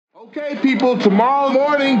Okay, people, tomorrow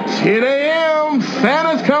morning, 10 a.m.,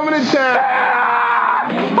 Santa's coming to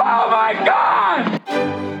town. Oh, my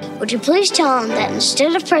God! Would you please tell him that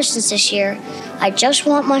instead of presents this year, I just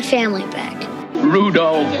want my family back?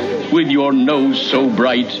 Rudolph, with your nose so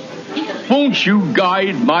bright, won't you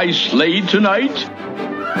guide my sleigh tonight?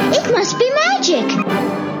 It must be magic.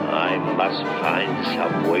 I must find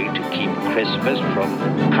some way to keep Christmas from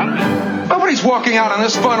coming. Nobody's walking out on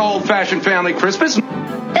this fun, old-fashioned family Christmas.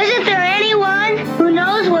 Isn't there anyone who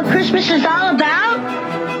knows what Christmas is all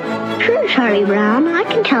about? Sure, Charlie Brown. I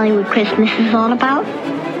can tell you what Christmas is all about.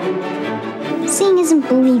 Seeing isn't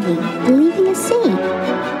believing. Believing is seeing.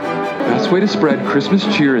 Best way to spread Christmas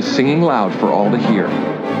cheer is singing loud for all to hear.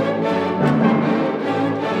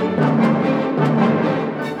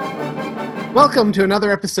 Welcome to another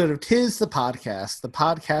episode of Tis the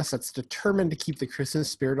podcast that's determined to keep the Christmas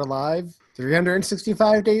spirit alive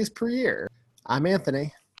 365 days per year. I'm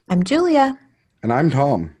Anthony. I'm Julia. And I'm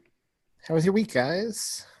Thom. How was your week,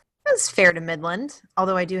 guys? It was fair to Midland,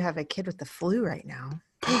 although I do have a kid with the flu right now.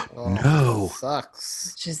 No.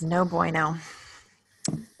 Sucks. Which is no bueno.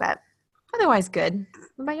 But otherwise good.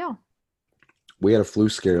 What about y'all? We had a flu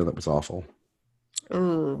scare that was awful.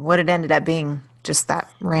 Ooh, what it ended up being? Just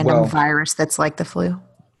that random virus that's like the flu?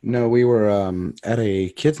 No, we were at a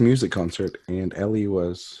kids' music concert, and Ellie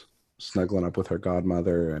was snuggling up with her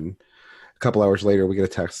godmother, and a couple hours later, we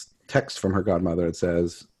get a text from her godmother that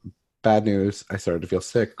says, "Bad news, I started to feel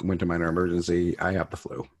sick, went to minor emergency, I have the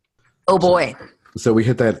flu." Oh boy. So we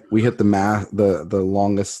hit the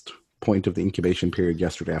longest point of the incubation period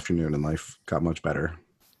yesterday afternoon, and life got much better.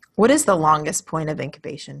 What is the longest point of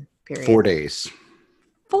incubation period? 4 days.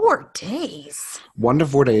 4 days? 1 to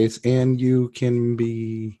 4 days, and you can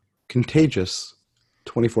be contagious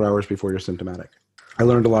 24 hours before you're symptomatic. I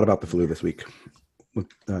learned a lot about the flu this week with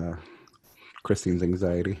Christine's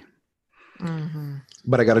anxiety. Mm-hmm.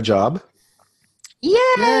 But I got a job.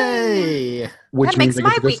 Yay! Which that makes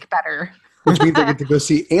my week better. Which means I get to go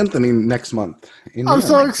see Anthony next month. I'm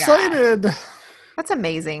so excited. God. That's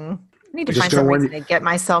amazing. I need to find some reason to get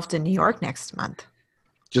myself to New York next month.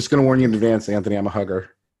 Just going to warn you in advance, Anthony, I'm a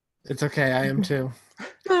hugger. It's okay, I am too.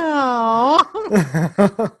 Oh.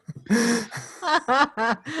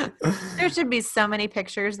 There should be so many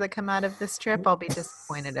pictures that come out of this trip. I'll be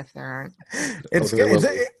disappointed if there aren't.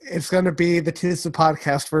 It's going to be the Tis the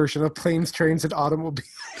podcast version of Planes, Trains, and Automobiles.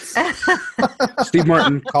 Steve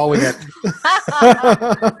Martin calling it.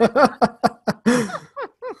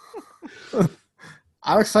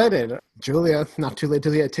 I'm excited. Julia, not too late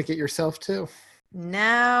to get a ticket yourself too.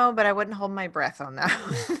 No, but I wouldn't hold my breath on that.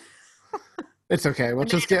 It's okay. We'll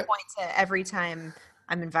just get point to every time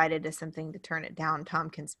I'm invited to something to turn it down. Thom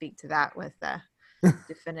can speak to that with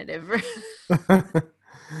definitive.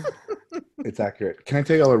 It's accurate. Can I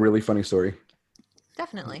tell you all a really funny story?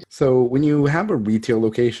 Definitely. So when you have a retail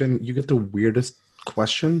location, you get the weirdest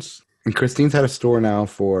questions. And Christine's had a store now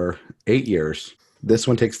for 8 years. This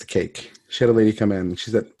one takes the cake. She had a lady come in. She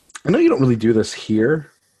said, "I know you don't really do this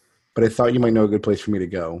here, but I thought you might know a good place for me to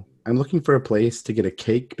go. I'm looking for a place to get a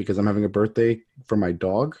cake because I'm having a birthday for my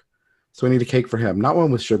dog. So I need a cake for him. Not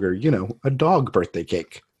one with sugar, a dog birthday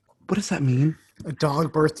cake." What does that mean? A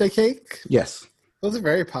dog birthday cake? Yes. Those are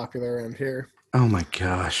very popular around here. Oh my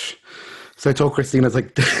gosh. So I told Christine, I was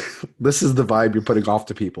like, this is the vibe you're putting off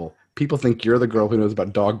to people. People think you're the girl who knows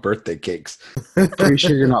about dog birthday cakes. Pretty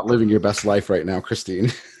sure you're not living your best life right now,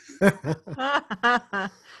 Christine. Oh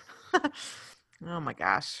my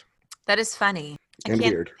gosh. That is funny. And I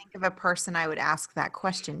can't weird. think of a person I would ask that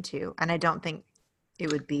question to, and I don't think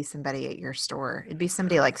it would be somebody at your store. It'd be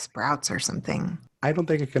somebody like Sprouts or something. I don't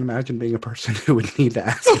think I can imagine being a person who would need to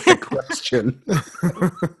ask that question.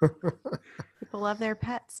 People love their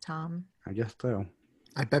pets, Thom. I guess so.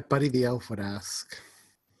 I bet Buddy the Elf would ask.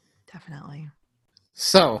 Definitely.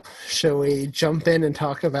 So, shall we jump in and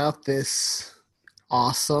talk about this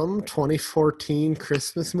awesome 2014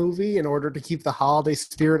 Christmas movie in order to keep the holiday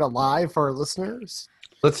spirit alive for our listeners?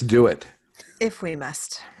 Let's do it. If we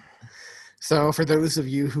must. So for those of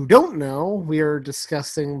you who don't know, we are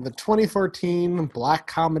discussing the 2014 black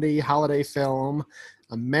comedy holiday film,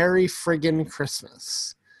 A Merry Friggin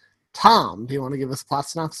Christmas. Thom, do you want to give us a plot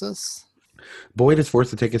synopsis? Boyd is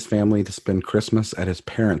forced to take his family to spend Christmas at his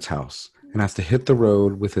parents' house and has to hit the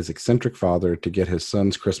road with his eccentric father to get his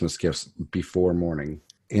son's Christmas gifts before morning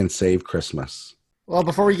and save Christmas. Well,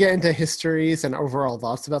 before we get into histories and overall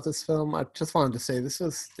thoughts about this film, I just wanted to say this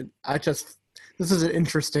is an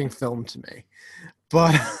interesting film to me.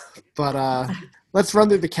 But let's run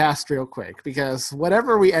through the cast real quick, because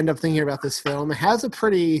whatever we end up thinking about this film, it has a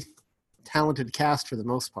pretty talented cast for the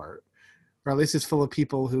most part. Or at least it's full of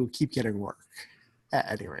people who keep getting work.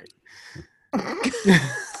 At any rate.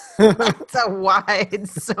 It's a wide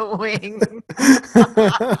swing.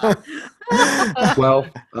 Well,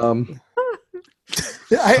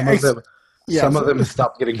 some of them have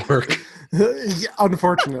stopped getting work.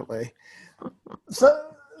 Unfortunately.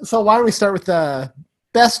 So why don't we start with the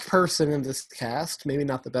best person in this cast? Maybe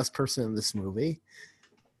not the best person in this movie.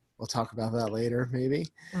 We'll talk about that later, maybe.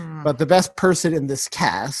 But the best person in this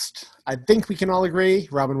cast, I think we can all agree,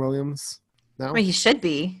 Robin Williams. No, Well, he should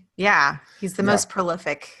be. Yeah, he's the most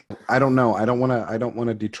prolific. I don't know. I don't want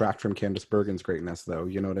to detract from Candice Bergen's greatness, though.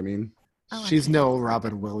 You know what I mean? She's no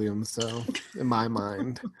Robin Williams, though, in my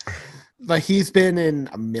mind. But he's been in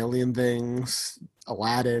a million things: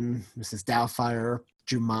 Aladdin, Mrs. Doubtfire,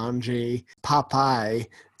 Jumanji, Popeye,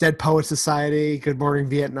 Dead Poet Society, Good Morning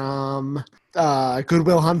Vietnam, Good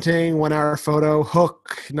Will Hunting, 1 Hour Photo,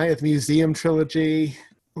 Hook, Night at the Museum trilogy.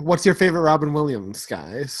 What's your favorite Robin Williams,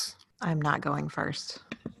 guys? I'm not going first.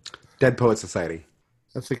 Dead Poet Society.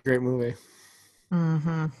 That's a great movie.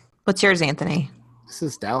 Mm-hmm. What's yours, Anthony? This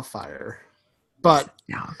is Doubtfire. But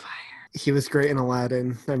Doubtfire. He was great in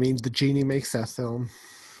Aladdin. I mean, the genie makes that film.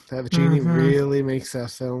 That genie really makes that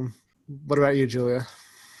film. What about you, Julia?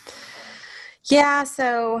 Yeah,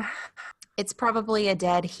 so it's probably a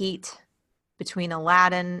dead heat between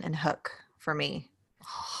Aladdin and Hook for me.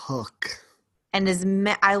 Hook. And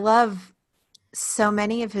I love so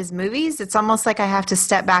many of his movies. It's almost like I have to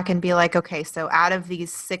step back and be like, okay, so out of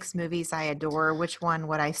these 6 movies I adore, which one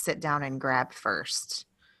would I sit down and grab first?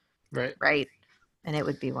 Right. And it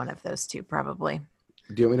would be one of those 2, probably.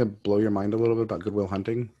 Do you want me to blow your mind a little bit about Good Will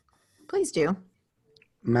Hunting? Please do.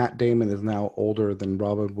 Matt Damon is now older than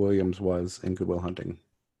Robin Williams was in Good Will Hunting.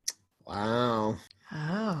 Wow.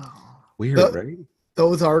 Oh. Weird, right?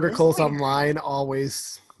 Those articles online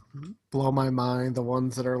always blow my mind. The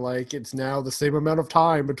ones that are like, it's now the same amount of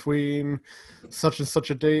time between such and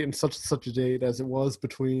such a date and such a date as it was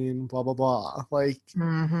between blah, blah, blah. Like,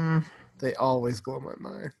 they always blow my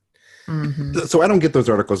mind. So I don't get those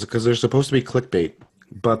articles because they're supposed to be clickbait,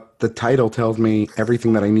 but the title tells me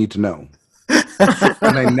everything that I need to know.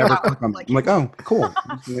 And I never click on it. I'm like, oh, cool.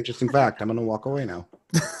 That's an interesting fact. I'm going to walk away now.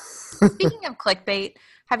 Speaking of clickbait,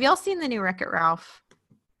 have y'all seen the new Wreck-It Ralph?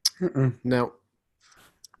 No.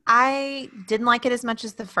 I didn't like it as much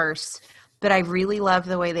as the first, but I really love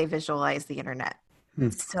the way they visualize the internet.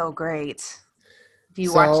 It's so great. If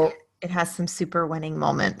you watch it, it has some super winning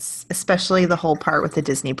moments, especially the whole part with the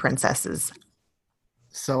Disney princesses.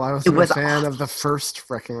 So I was a fan of the first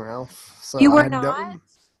Wreck-It Ralph. So you were not?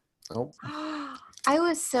 Nope. I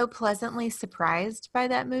was so pleasantly surprised by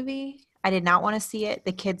that movie. I did not want to see it.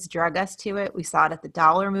 The kids drug us to it. We saw it at the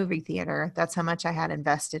Dollar Movie Theater. That's how much I had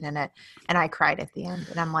invested in it. And I cried at the end.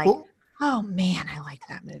 And I'm like, oh, man, I like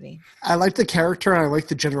that movie. I liked the character and I liked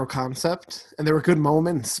the general concept. And there were good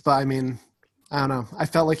moments. But, I mean, I don't know. I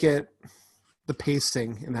felt like the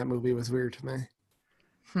pacing in that movie was weird to me.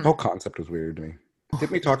 The whole concept was weird to me.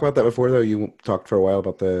 Didn't we talk about that before, though? You talked for a while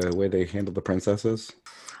about the way they handled the princesses.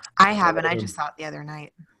 I haven't. I just saw it the other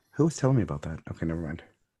night. Who was telling me about that? Okay, never mind.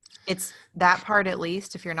 It's that part, at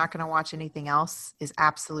least, if you're not going to watch anything else, is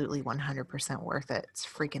absolutely 100% worth it. It's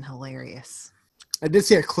freaking hilarious. I did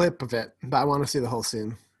see a clip of it, but I want to see the whole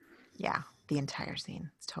scene. Yeah, the entire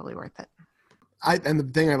scene. It's totally worth it. And the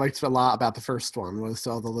thing I liked a lot about the first one was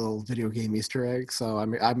all the little video game Easter eggs. So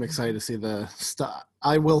I'm excited to see the stuff.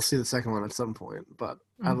 I will see the second one at some point, but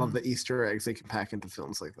I love the Easter eggs they can pack into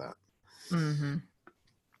films like that. Mm-hmm.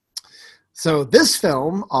 So this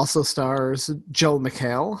film also stars Joel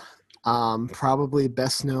McHale, probably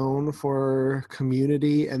best known for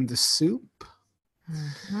Community and The Soup.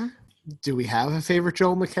 Do we have a favorite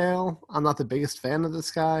Joel McHale? I'm not the biggest fan of this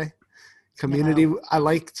guy. Community, no. I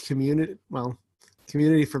liked Community. Well,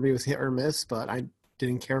 Community for me was hit or miss, but I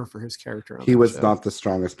didn't care for his character. He was not the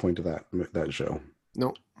strongest point of that show.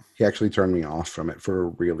 Nope. He actually turned me off from it for a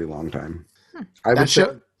really long time. That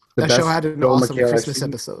show had an awesome Christmas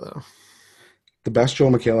episode, though. The best Joel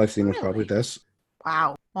McHale I've seen was probably this.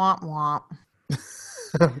 Wow. Womp womp.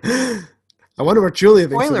 I wonder what Julia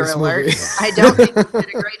thinks Spoiler of this alert. movie. I don't think he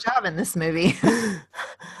did a great job in this movie.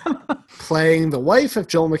 Playing the wife of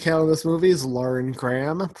Joel McHale in this movie is Lauren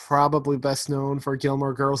Graham, probably best known for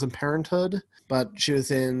Gilmore Girls and Parenthood, but she was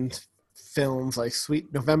in films like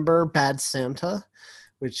Sweet November, Bad Santa,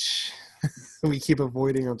 which we keep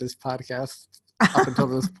avoiding on this podcast up until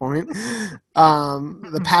this point.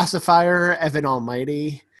 The Pacifier, Evan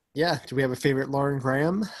Almighty. Yeah, do we have a favorite Lauren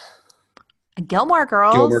Graham? Gilmore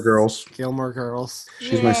Girls. Gilmore Girls.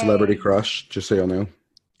 She's my celebrity crush, just so y'all know.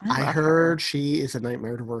 I heard she is a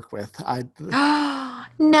nightmare to work with.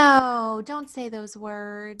 No, don't say those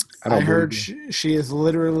words. I heard she is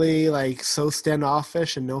literally like so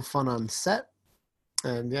standoffish and no fun on set.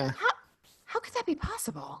 And yeah. How could that be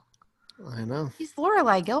possible? I know. She's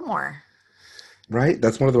Lorelai Gilmore. Right?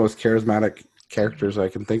 That's one of the most charismatic characters I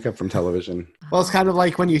can think of from television. Well, it's kind of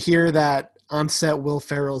like when you hear that on set Will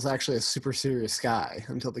Ferrell's actually a super serious guy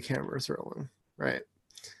until the camera's rolling, right?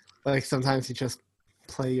 Like sometimes you just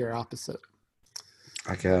play your opposite.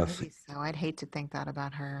 I guess. Maybe so. I'd hate to think that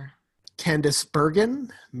about her. Candice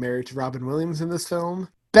Bergen, married to Robin Williams in this film.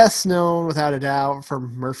 Best known, without a doubt, for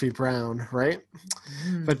Murphy Brown, right?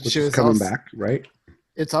 But Which she is was coming also, back, right?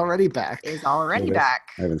 It's already back. It's already back.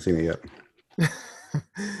 I haven't seen it yet.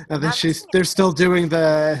 And then they're still doing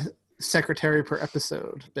the secretary per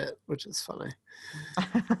episode bit, which is funny.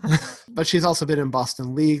 But she's also been in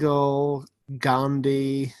Boston Legal,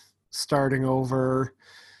 Gandhi, Starting Over.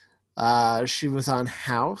 She was on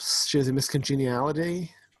House. She was in Miss Congeniality.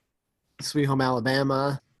 Sweet Home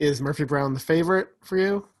Alabama. Is Murphy Brown the favorite for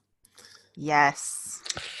you? Yes.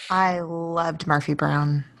 I loved Murphy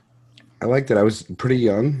Brown. I liked it. I was pretty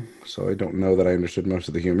young, so I don't know that I understood most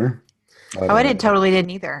of the humor. I totally didn't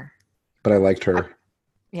either. But I liked her.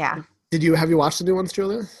 Yeah. Have you watched the new ones,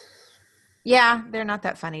 Julia? Yeah, they're not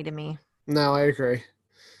that funny to me. No, I agree.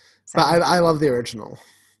 But I love the original.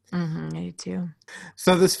 Mm-hmm, I do too.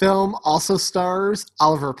 So this film also stars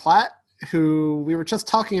Oliver Platt, who we were just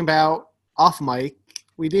talking about off mic.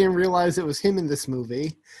 We didn't realize it was him in this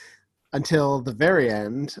movie until the very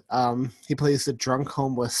end. He plays the drunk,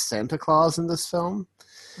 homeless Santa Claus in this film.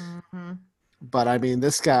 Mm-hmm. But, I mean,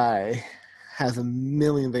 this guy has a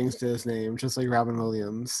million things to his name, just like Robin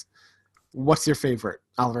Williams. What's your favorite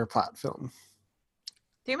Oliver Platt film?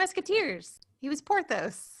 Three Musketeers. He was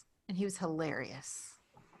Porthos, and he was hilarious.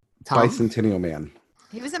 Thom? Bicentennial Man.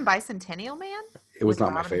 He was in Bicentennial Man? It was not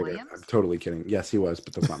Robin my favorite. Williams? I'm totally kidding. Yes, he was,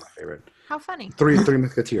 but that's not my favorite. How funny. Three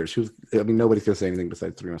Musketeers. Nobody's going to say anything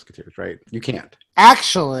besides Three Musketeers, right? You can't.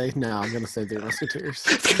 Actually, no, I'm going to say Three Musketeers.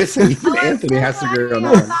 Anthony has to agree on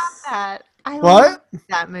that one. I What? loved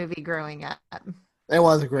that movie growing up. It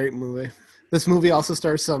was a great movie. This movie also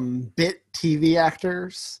stars some bit TV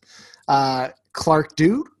actors. Clark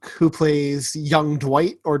Duke, who plays young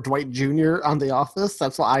Dwight or Dwight Jr. on The Office.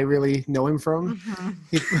 That's what I really know him from.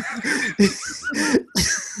 Mm-hmm.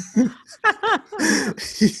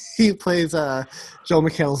 He plays Joel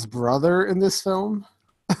McHale's brother in this film.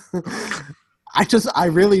 I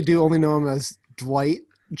really do only know him as Dwight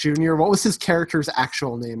Jr. What was his character's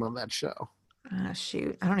actual name on that show?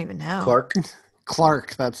 Shoot, I don't even know.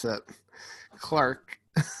 Clark, that's it. Clark.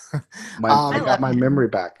 I got my memory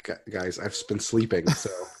back, guys. I've been sleeping, so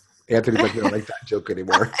Anthony's like, I don't like that joke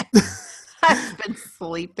anymore. I've been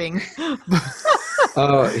sleeping.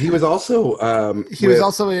 He was also he was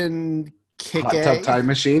also in Hot Tub Time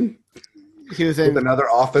Machine. He was in with another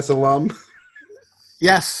Office alum.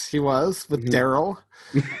 Yes, he was with Daryl.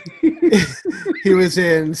 He was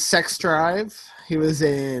in Sex Drive. He was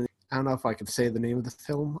in, I don't know if I can say the name of the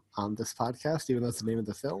film on this podcast, even though it's the name of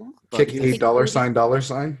the film. Kick $8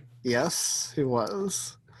 $? Yes, he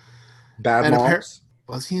was. Bad Moms.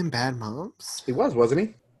 Was he in Bad Moms? He was, wasn't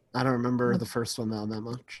he? I don't remember the first one that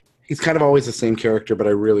much. He's kind of always the same character, but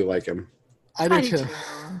I really like him. I do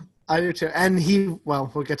too. And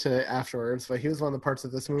we'll get to it afterwards, but he was one of the parts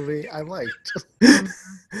of this movie I liked.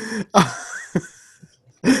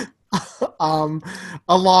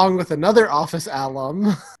 Along with another Office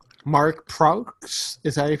alum, Mark Prox.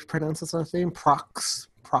 Is that how you pronounce his last name? Prox.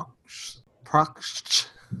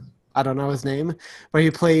 I don't know his name, but he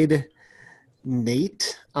played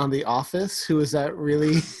Nate on The Office, who is that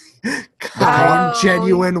really kind,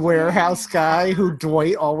 genuine warehouse guy who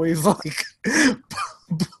Dwight always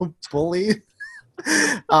bullied.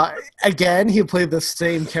 Again, he played the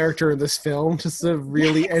same character in this film, just a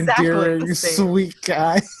really endearing, sweet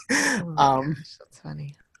guy. Gosh, that's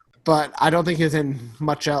funny. But I don't think he's in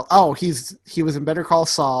much else. Oh, he was in Better Call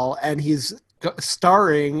Saul, and he's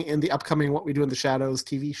starring in the upcoming What We Do in the Shadows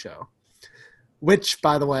TV show. Which,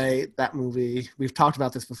 by the way, that movie, we've talked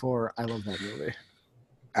about this before. I love that movie.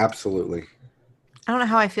 Absolutely. I don't know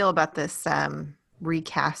how I feel about this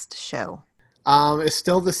recast show. It's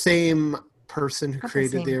still the same person who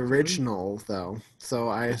created the original, though. So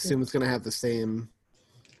I assume it's going to have the same,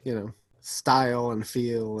 style and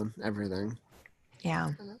feel and everything.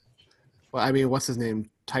 Yeah. Well, I mean, what's his name?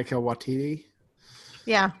 Taika Waititi?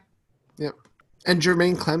 Yeah. Yep. And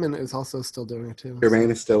Jermaine Clement is also still doing it, too. Jermaine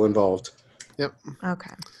is still involved. Yep.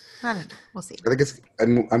 Okay. I don't know. We'll see. I think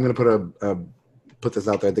I'm going to put this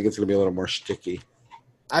out there. I think it's going to be a little more sticky.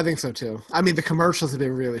 I think so, too. I mean, the commercials have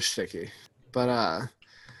been really sticky. But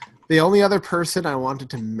The only other person I wanted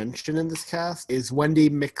to mention in this cast is Wendy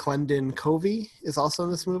McClendon Covey is also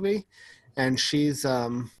in this movie, and she's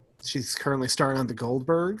currently starring on The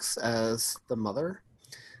Goldbergs as the mother,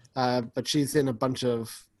 but she's in a bunch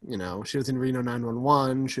of, she was in Reno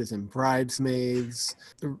 911, she was in Bridesmaids,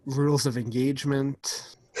 The Rules of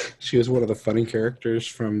Engagement. She was one of the funny characters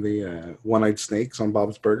from the One-Eyed Snakes on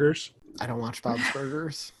Bob's Burgers. I don't watch Bob's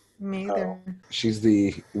Burgers. Me either. She's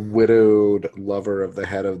the widowed lover of the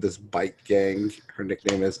head of this bike gang. Her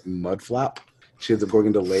nickname is Mudflap. She ends up going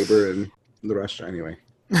into labor in the restaurant. Anyway,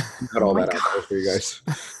 got all that out there for you guys.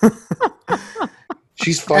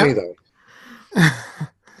 She's funny, though.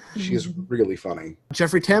 She's really funny.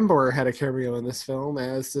 Jeffrey Tambor had a cameo in this film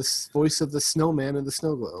as this voice of the snowman in the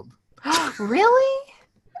snow globe. Really?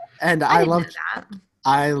 And I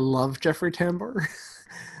love Jeffrey Tambor.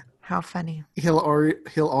 How funny. He'll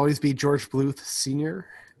always be George Bluth Sr.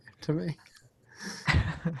 to me.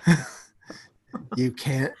 You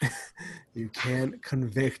can't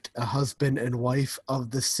convict a husband and wife of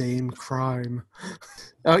the same crime.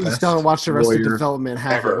 Oh, you still haven't watched Arrested Development,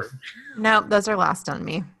 have you? No, those are last on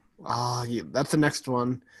me. Oh, that's the next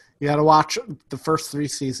one. You got to watch the first 3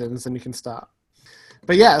 seasons, and you can stop.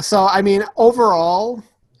 But yeah, so I mean, overall,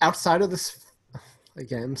 outside of this,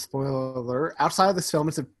 again, spoiler alert, outside of this film,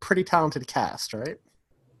 it's a pretty talented cast, right?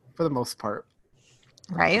 For the most part.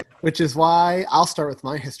 Right. Which is why I'll start with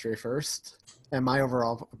my history first and my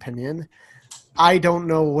overall opinion. I don't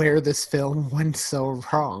know where this film went so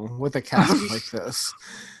wrong with a cast like this.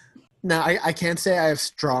 Now, I can't say I have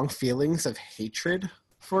strong feelings of hatred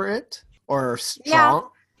for it or strong.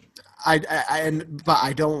 Yeah. But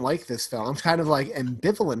I don't like this film. I'm kind of like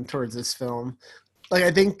ambivalent towards this film. Like,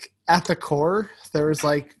 I think at the core, there's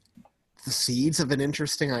like the seeds of an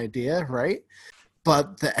interesting idea, right?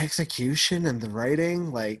 But the execution and the writing,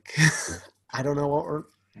 like, I don't know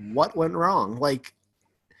what went wrong. Like,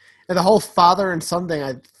 and the whole father and son thing,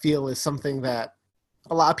 I feel, is something that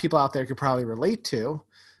a lot of people out there could probably relate to,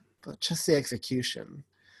 but just the execution.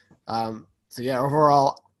 So yeah,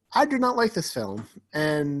 overall, I do not like this film.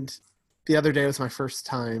 And the other day was my first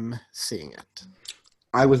time seeing it.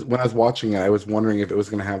 When I was watching it, I was wondering if it was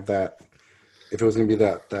going to have that, if it was going to be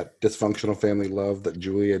that dysfunctional family love that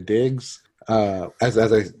Julia digs. As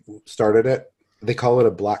I started it, they call it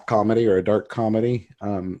a black comedy or a dark comedy.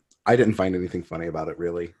 I didn't find anything funny about it,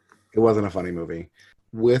 really. It wasn't a funny movie.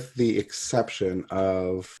 With the exception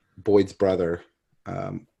of Boyd's brother,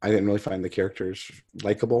 I didn't really find the characters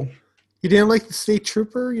likable. You didn't like the state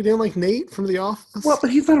trooper? You didn't like Nate from The Office? Well,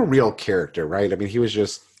 but he's not a real character, right? I mean, he was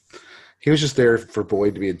just there for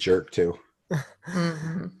Boyd to be a jerk to.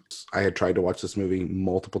 Mm-hmm. I had tried to watch this movie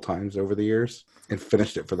multiple times over the years and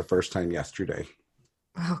finished it for the first time yesterday.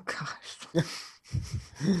 Oh gosh.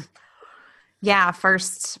 Yeah,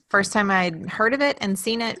 first time I'd heard of it and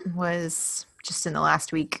seen it was just in the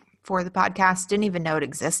last week for the podcast. Didn't even know it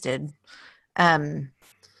existed.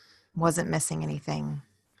 Wasn't missing anything.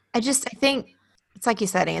 I think it's like you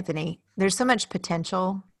said, Anthony, there's so much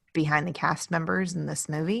potential behind the cast members in this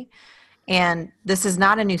movie. And this is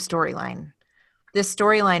not a new storyline. This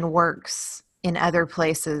storyline works in other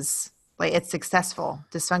places. Like, it's successful.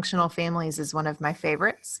 Dysfunctional Families is one of my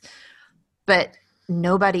favorites. But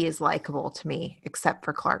nobody is likable to me except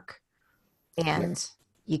for Clark. And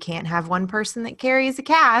you can't have one person that carries a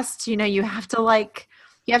cast. You have to like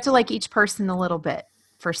each person a little bit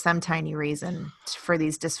for some tiny reason for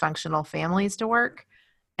these dysfunctional families to work.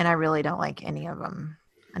 And I really don't like any of them,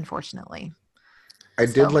 unfortunately. I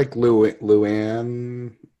did like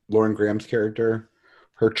Luann, Lauren Graham's character,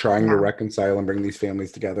 her trying to reconcile and bring these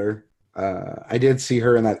families together. I did see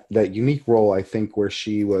her in that unique role, I think, where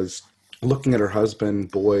she was looking at her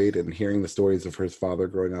husband, Boyd, and hearing the stories of his father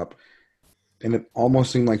growing up. And it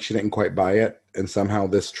almost seemed like she didn't quite buy it. And somehow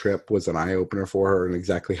this trip was an eye-opener for her and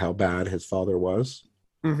exactly how bad his father was.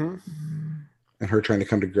 Mm-hmm. And her trying to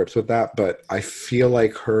come to grips with that. But I feel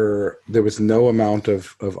like there was no amount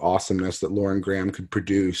of awesomeness that Lauren Graham could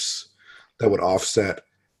produce that would offset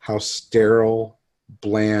how sterile,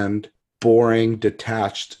 bland, boring,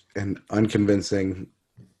 detached, and unconvincing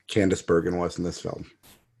Candice Bergen was in this film.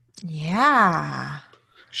 Yeah.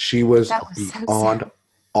 She was beyond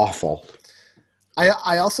awful.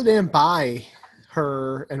 I also didn't buy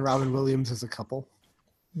her and Robin Williams as a couple.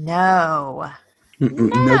 No.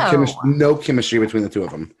 No chemistry between the two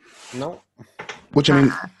of them. No. Which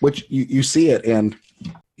you see it, and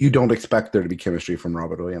you don't expect there to be chemistry from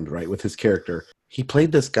Robin Williams, right? With his character. He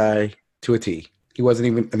played this guy to a T. He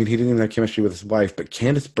didn't even have chemistry with his wife, but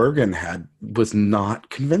Candice Bergen was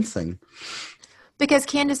not convincing. Because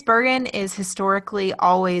Candice Bergen is historically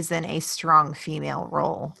always in a strong female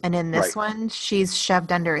role. And in this one, she's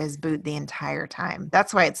shoved under his boot the entire time.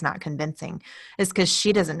 That's why it's not convincing. Is because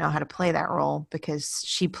she doesn't know how to play that role because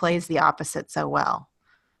she plays the opposite so well.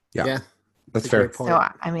 Yeah. That's fair. Point. So,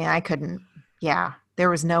 I mean, I couldn't. Yeah.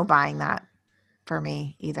 There was no buying that for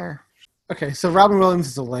me either. Okay, so Robin Williams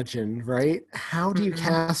is a legend, right? How do you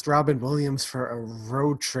cast Robin Williams for a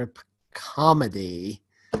road trip comedy?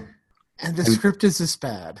 And the script is this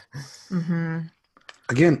bad. Mm-hmm.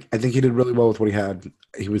 Again, I think he did really well with what he had.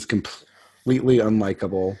 He was completely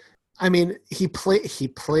unlikable. I mean, he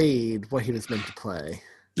played what he was meant to play.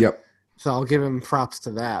 Yep. So I'll give him props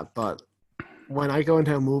to that. But when I go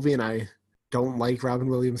into a movie and I don't like Robin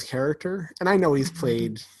Williams' character, and I know he's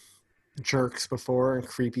played jerks before and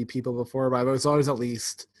creepy people before, but I was always at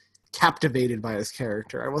least captivated by his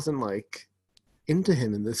character. I wasn't like into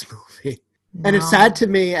him in this movie. No. And it's sad to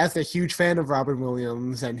me as a huge fan of Robin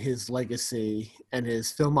Williams and his legacy and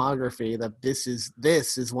his filmography that this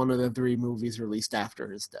is one of the 3 movies released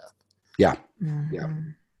after his death. Yeah. Mm-hmm. Yeah.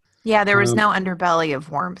 Yeah, there was no underbelly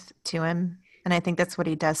of warmth to him. And I think that's what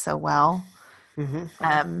he does so well.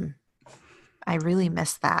 Mm-hmm. I really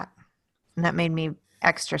missed that. And that made me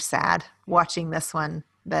extra sad watching this one.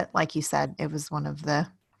 That, like you said, it was one of the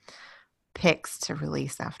picks to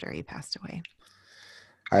release after he passed away.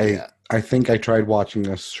 I think I tried watching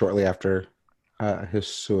this shortly after his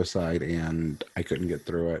suicide, and I couldn't get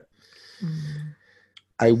through it.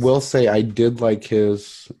 I will say I did like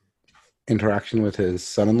his interaction with his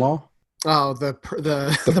son-in-law. Oh, the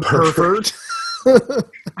pervert.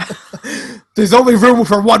 There's only room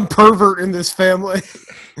for one pervert in this family.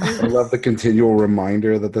 I love the continual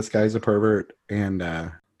reminder that this guy's a pervert, and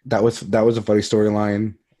that was a funny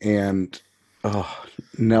storyline. And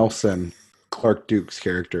Nelson, Clark Duke's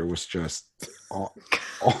character, was just on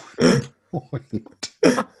point.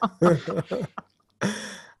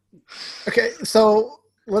 Okay, so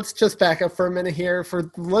let's just back up for a minute here.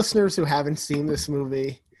 For listeners who haven't seen this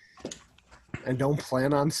movie and don't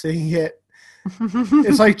plan on seeing it,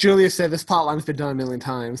 it's like Julia said, this plotline's been done a million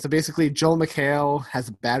times. So basically, Joel McHale has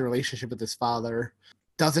a bad relationship with his father,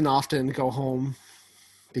 doesn't often go home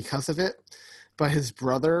because of it. But his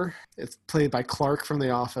brother, it's played by Clark from The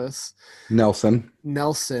Office. Nelson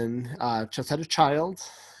just had a child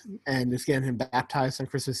and is getting him baptized on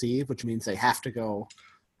Christmas Eve, which means they have to go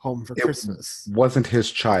home for Christmas. Wasn't his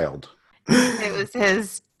child. It was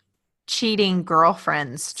his cheating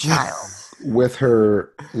girlfriend's child. With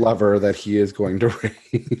her lover that he is going to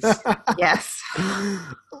raise. Yes.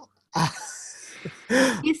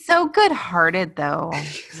 He's so good-hearted, though.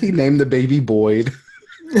 He named the baby Boyd.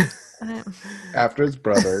 After his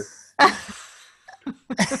brother.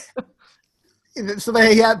 So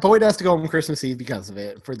Boyd has to go home Christmas Eve because of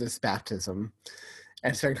it, for this baptism,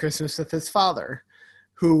 and spend Christmas with his father,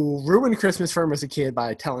 who ruined Christmas for him as a kid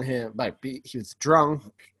by telling him, he was drunk,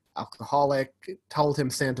 alcoholic, told him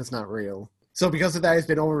Santa's not real. So because of that, he's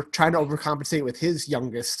been trying to overcompensate with his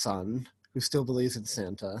youngest son, who still believes in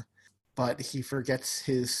Santa, but he forgets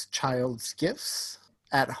his child's gifts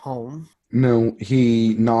at home. No,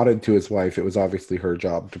 he nodded to his wife. It was obviously her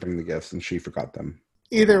job to bring the gifts, and she forgot them.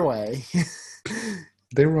 Either way.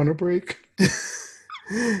 They were on a break.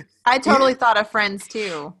 I totally thought of Friends,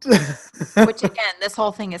 too. Which, again, this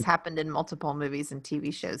whole thing has happened in multiple movies and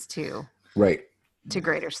TV shows, too. Right. To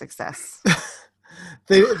greater success.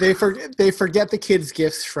 They forget the kids'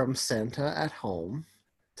 gifts from Santa at home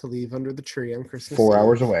to leave under the tree on Christmas 4 Eve.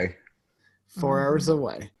 hours away. 4 hours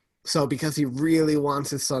away. So because he really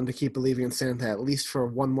wants his son to keep believing in Santa at least for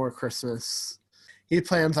one more Christmas, he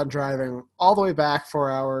plans on driving all the way back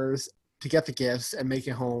 4 hours to get the gifts and make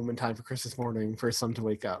it home in time for Christmas morning for his son to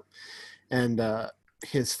wake up. And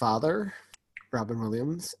his father, Robin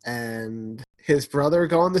Williams, and his brother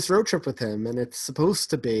go on this road trip with him, and it's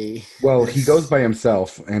supposed to be... Well, he goes by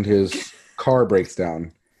himself, and his car breaks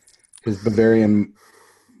down. His Bavarian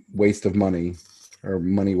waste of money, or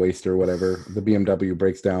money waster, whatever, the BMW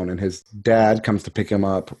breaks down, and his dad comes to pick him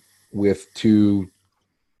up with 2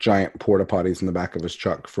 giant porta potties in the back of his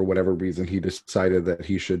truck. For whatever reason, he decided that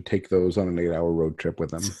he should take those on an 8-hour road trip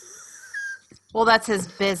with him. Well, that's his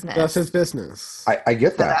business. That's his business. I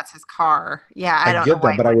get that. So that's his car. Yeah, I don't get know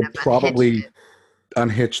why that, but I would probably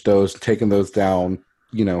unhitch those, taking those down,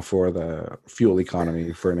 for the fuel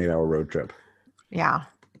economy for an 8-hour road trip. Yeah.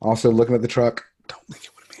 Also, looking at the truck, don't think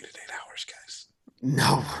it would have made it 8 hours, guys.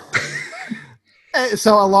 No.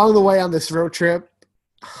 So along the way on this road trip,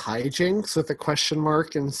 hijinks with a question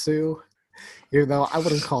mark ensue. Even though I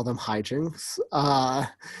wouldn't call them hijinks.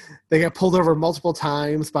 They get pulled over multiple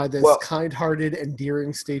times by this kind-hearted,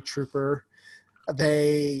 endearing state trooper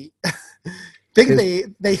they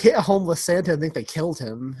they hit a homeless Santa and think they killed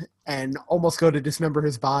him and almost go to dismember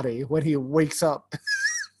his body when he wakes up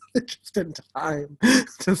just in time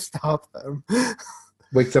to stop them.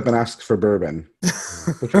 Wakes up and asks for bourbon.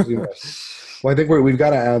 Which was, well, I think we've got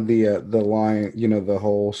to add the line, the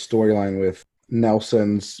whole storyline with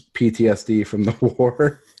Nelson's PTSD from the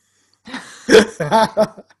war.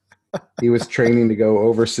 He was training to go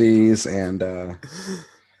overseas, and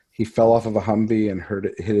he fell off of a Humvee and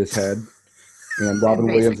hit his head. And Robin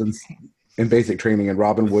Williams in basic training, and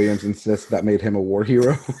Robin Williams insists that made him a war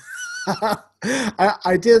hero.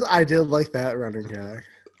 I did like that running gag.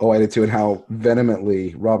 Oh, I did too, and how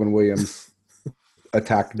vehemently Robin Williams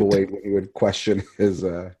attacked Boyd when he would question his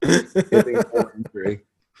injury.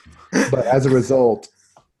 But as a result,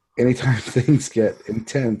 anytime things get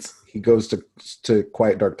intense, he goes to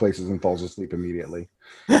quiet, dark places and falls asleep immediately.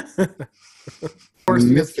 Of course,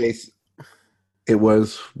 in this case, it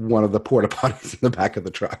was one of the porta potties in the back of the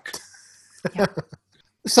truck. Yeah.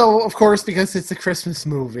 So, of course, because it's a Christmas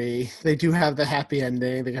movie, they do have the happy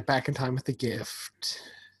ending. They get back in time with the gift.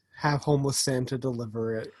 Have homeless Santa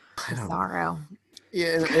deliver it. Sorrow.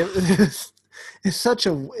 Yeah,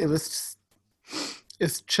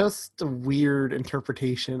 it's just a weird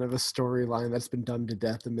interpretation of a storyline that's been done to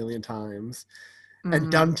death a million times,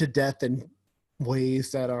 and done to death in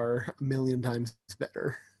ways that are a million times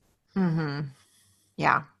better. Mm-hmm.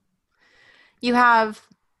 Yeah. You have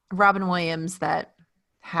Robin Williams that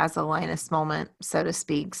has a Linus moment, so to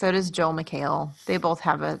speak. So does Joel McHale. They both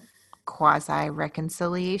have a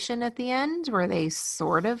quasi-reconciliation at the end where they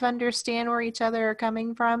sort of understand where each other are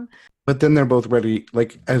coming from. But then they're both ready,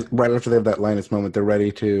 right after they have that Linus moment, they're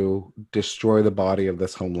ready to destroy the body of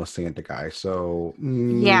this homeless Santa guy. So,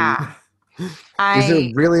 yeah. Is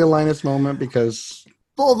it really a Linus moment? Because...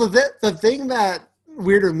 Well, the thing that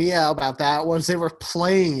weirded me out about that was they were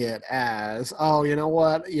playing it as, oh, you know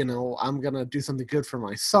what? I'm going to do something good for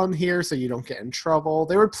my son here so you don't get in trouble.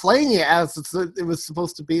 They were playing it as it was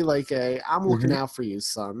supposed to be like I'm looking out for you,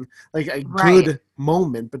 son. Like a good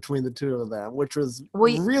moment between the two of them, which was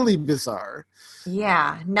really bizarre.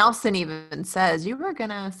 Yeah. Nelson even says, you were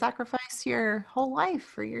going to sacrifice your whole life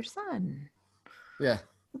for your son. Yeah.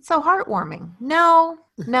 It's so heartwarming.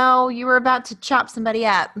 No, you were about to chop somebody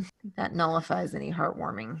up. That nullifies any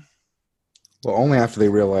heartwarming. Well, only after they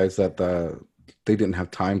realized that they didn't have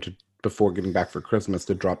time before getting back for Christmas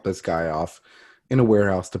to drop this guy off in a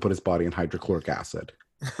warehouse to put his body in hydrochloric acid.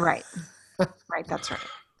 Right. Right, that's right.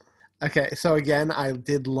 Okay, so again, I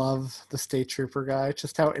did love the state trooper guy,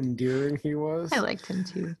 just how endearing he was. I liked him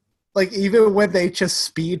too. Like, even when they just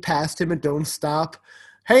speed past him and don't stop.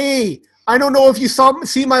 Hey, I don't know if you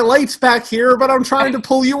see my lights back here, but I'm trying to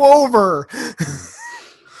pull you over.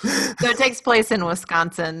 So it takes place in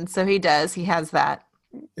Wisconsin. So he has that.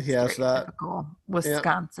 He has that. Typical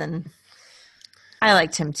Wisconsin. Yep. I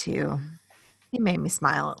liked him too. He made me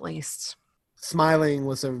smile at least. Smiling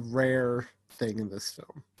was a rare thing in this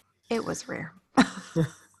film. It was rare.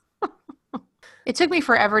 It took me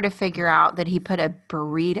forever to figure out that he put a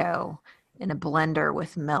burrito in a blender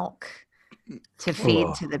with milk to feed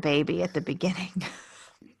to the baby at the beginning.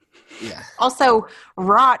 Yeah. Also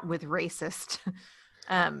wrought with racist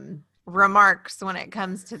remarks when it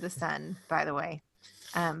comes to the son, by the way.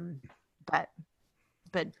 But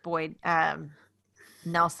Boyd,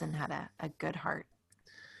 Nelson had a good heart.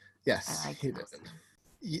 Yes, he did.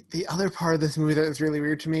 The other part of this movie that was really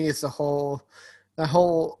weird to me is the whole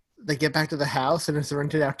they get back to the house and it's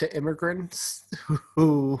rented out to immigrants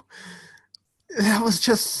who that was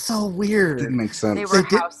just so weird. Didn't make sense. They were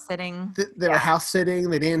house sitting. They were house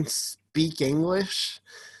sitting. They didn't speak English.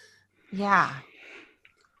 Yeah.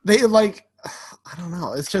 They I don't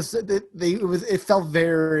know. It's just it felt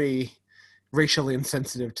very racially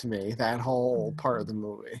insensitive to me, that whole part of the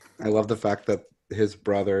movie. I love the fact that his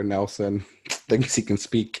brother Nelson thinks he can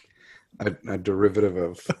speak a derivative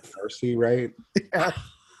of Farsi, right? Yeah.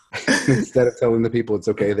 Instead of telling the people it's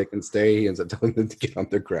okay, they can stay, he ends up telling them to get on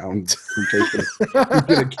the ground. He's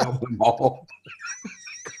going to kill them all.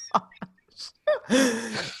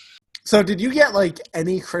 So did you get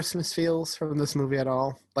any Christmas feels from this movie at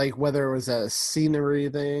all? Like whether it was a scenery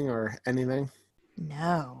thing or anything?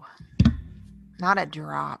 No. Not a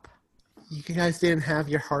drop. You guys didn't have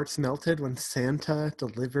your hearts melted when Santa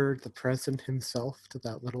delivered the present himself to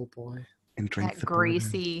that little boy? And drank that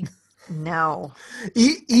greasy... No.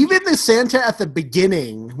 Even the Santa at the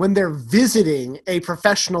beginning, when they're visiting a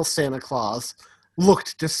professional Santa Claus,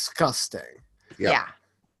 looked disgusting. Yeah,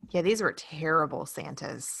 these were terrible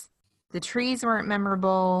Santas. The trees weren't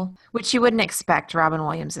memorable, which you wouldn't expect Robin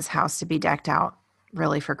Williams' house to be decked out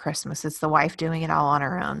really for Christmas. It's the wife doing it all on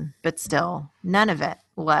her own, but still, none of it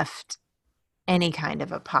left any kind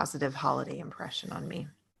of a positive holiday impression on me.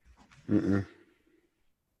 Mm-mm.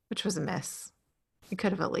 Which was a miss. You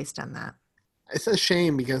could have at least done that. It's a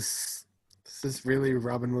shame because this is really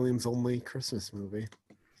Robin Williams' only Christmas movie.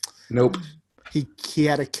 Nope. He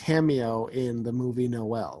had a cameo in the movie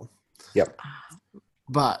Noel. Yep.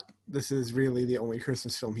 But this is really the only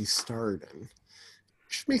Christmas film he starred in.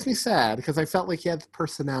 Which makes me sad because I felt like he had the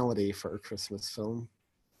personality for a Christmas film.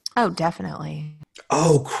 Oh, definitely.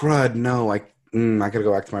 Oh, crud. No, I gotta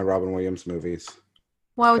go back to my Robin Williams movies.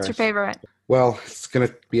 Well, what's your favorite? Well, it's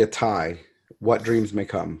gonna be a tie. What Dreams May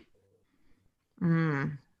Come.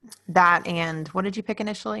 That and what did you pick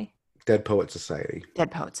initially? Dead Poet Society.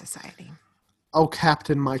 Dead Poet Society. Oh,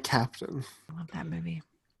 Captain, My Captain. I love that movie.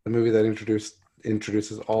 The movie that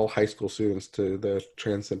introduces all high school students to the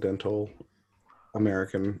transcendental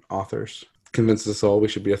American authors. Convinces us all we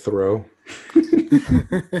should be a Thoreau.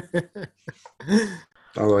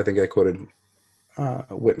 Although I think I quoted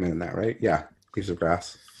Whitman in that, right? Yeah, Leaves of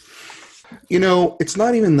Grass. You know, it's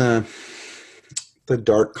not even the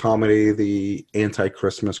dark comedy, the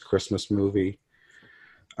anti-Christmas Christmas movie,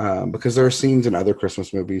 because there are scenes in other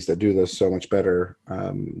Christmas movies that do this so much better.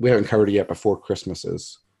 We haven't covered it yet, but Four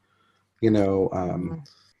Christmases. You know,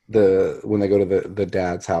 when they go to the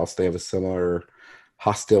dad's house, they have a similar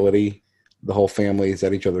hostility. The whole family is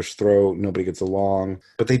at each other's throat. Nobody gets along.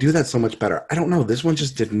 But they do that so much better. I don't know. This one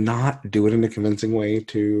just did not do it in a convincing way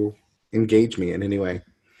to engage me in any way.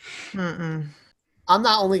 Mm-mm. I'm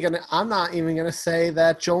not even gonna say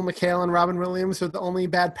that Joel McHale and Robin Williams are the only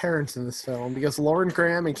bad parents in this film, because Lauren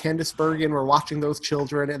Graham and Candice Bergen were watching those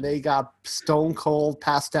children and they got stone cold,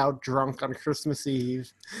 passed out drunk on Christmas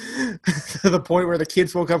Eve to the point where the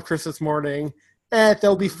kids woke up Christmas morning,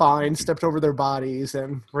 they'll be fine, stepped over their bodies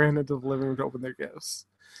and ran into the living room to open their gifts.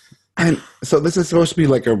 And so this is supposed to be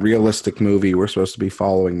like a realistic movie. We're supposed to be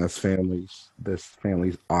following this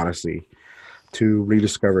family's odyssey to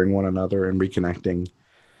rediscovering one another and reconnecting.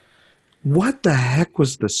 What the heck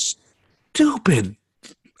was the stupid...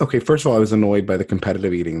 Okay, first of all, I was annoyed by the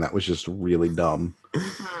competitive eating. That was just really dumb.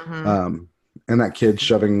 Mm-hmm. And that kid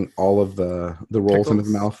shoving all of the rolls in his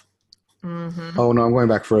mouth. Mm-hmm. Oh, no, I'm going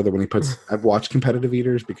back further. When he puts... I've watched competitive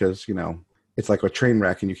eaters because, you know, it's like a train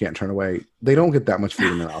wreck and you can't turn away. They don't get that much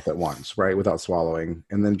food in their mouth at once, right? Without swallowing.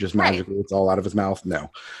 And then just magically it's all out of his mouth. No.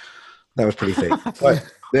 That was pretty fake. But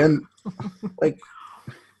then, like,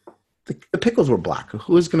 the pickles were black.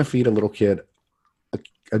 Who is going to feed a little kid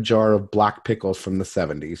a jar of black pickles from the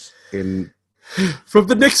 70s? From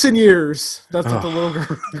the Nixon years. That's what the little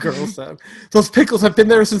girl said. Those pickles have been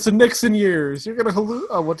there since the Nixon years. You're going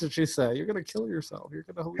to what did she say? You're going to kill yourself. You're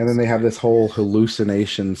going to hallucinate. And then they have this whole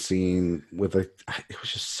hallucination scene it was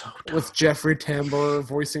just so dumb. With Jeffrey Tambor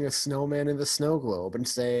voicing a snowman in the snow globe and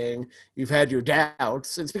saying, "You've had your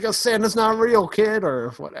doubts. It's because Santa's not real, kid,"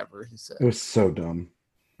 or whatever he said. It was so dumb.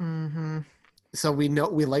 Mm-hmm. So we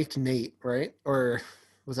liked Nate, right? Or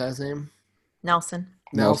was that his name? Nelson.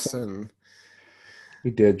 We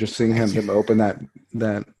did. Just seeing him open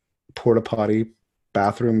that porta potty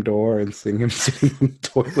bathroom door and seeing him sitting in the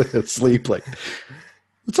toilet asleep, like,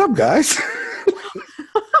 what's up, guys?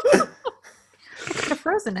 It's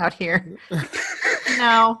frozen out here.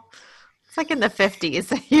 No, it's like in the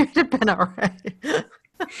 50s. You'd have been all right.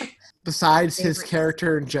 Besides his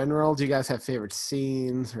character in general, do you guys have favorite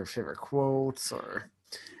scenes or favorite quotes or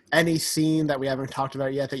any scene that we haven't talked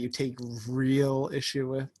about yet that you take real issue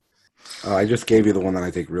with? I just gave you the one that I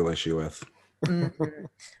take real issue with.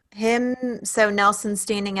 Mm-hmm. So Nelson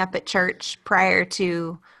standing up at church prior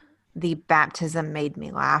to the baptism made me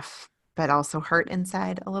laugh, but also hurt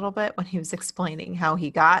inside a little bit when he was explaining how he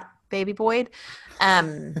got baby Boyd.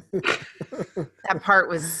 That part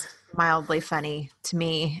was mildly funny to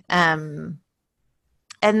me. And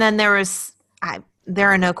then there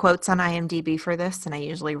are no quotes on IMDb for this, and I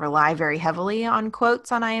usually rely very heavily on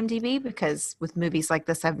quotes on IMDb because with movies like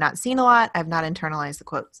this, I've not seen a lot. I've not internalized the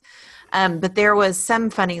quotes. But there was some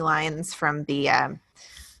funny lines from the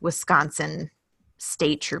Wisconsin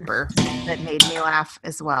state trooper that made me laugh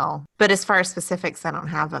as well. But as far as specifics, I don't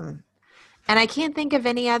have them. And I can't think of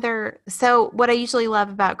any other. So what I usually love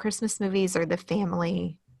about Christmas movies are the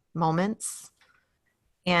family moments.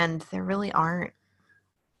 And there really aren't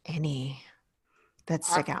any that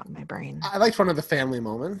stick out in my brain. I liked one of the family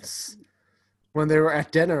moments when they were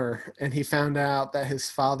at dinner and he found out that his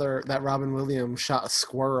father, that Robin Williams, shot a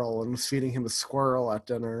squirrel and was feeding him a squirrel at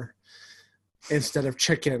dinner instead of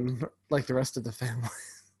chicken like the rest of the family.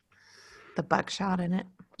 The buckshot in it.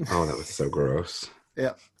 Oh, that was so gross.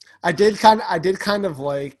 Yeah. I did kind of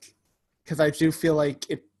like because I do feel like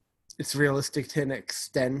it's realistic to an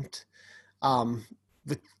extent.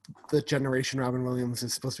 With the generation Robin Williams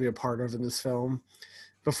is supposed to be a part of in this film.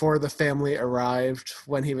 Before the family arrived,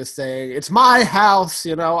 when he was saying, "It's my house,"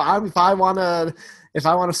 if I want to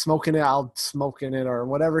smoke in it, I'll smoke in it, or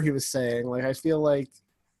whatever he was saying. Like, I feel like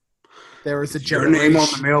there was a generation. Your name on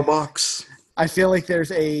the mailbox. I feel like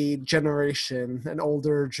there's a generation, an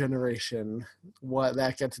older generation,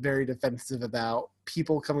 that gets very defensive about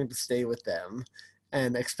people coming to stay with them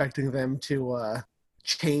and expecting them to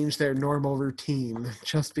change their normal routine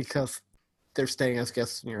just because they're staying as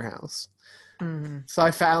guests in your house. Mm-hmm. So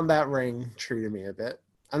I found that rang true to me a bit.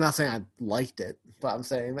 I'm not saying I liked it, but I'm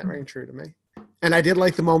saying that rang true to me. And I did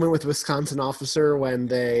like the moment with the Wisconsin officer when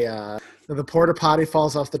the porta potty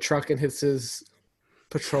falls off the truck and hits his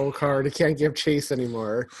patrol car and he can't give chase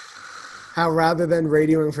anymore. How rather than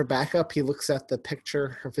radioing for backup, he looks at the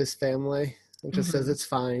picture of his family and just says, "It's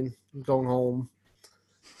fine, I'm going home."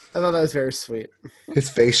 I thought that was very sweet. His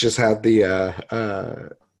face just had the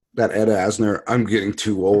that Ed Asner, "I'm getting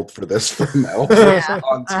too old for this" from Elvis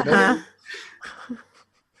on today.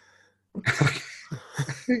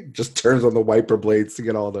 Just turns on the wiper blades to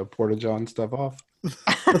get all the Porta-John stuff off.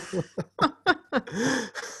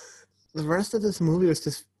 The rest of this movie was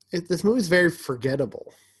just... this movie is very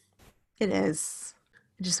forgettable. It is.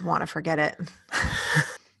 I just want to forget it.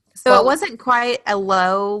 So it wasn't quite a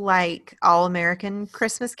low like All-American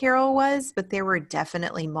Christmas Carol was, but there were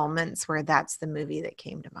definitely moments where that's the movie that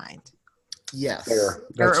came to mind. Yes. It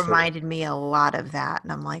reminded me a lot of that.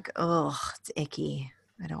 And I'm like, oh, it's icky.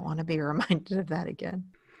 I don't want to be reminded of that again.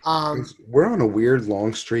 We're on a weird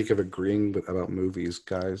long streak of agreeing about movies,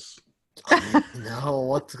 guys. No,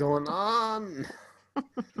 what's going on?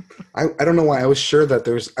 I don't know why. I was sure that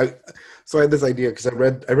so I had this idea because I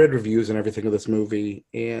read reviews and everything of this movie,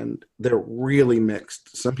 and they're really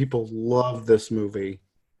mixed. Some people love this movie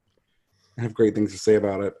and have great things to say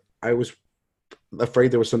about it. I was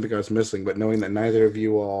afraid there was something I was missing, but knowing that neither of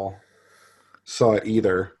you all saw it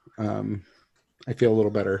either, I feel a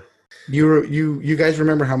little better. You guys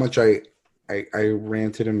remember how much I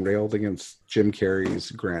ranted and railed against Jim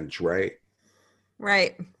Carrey's Grinch, right?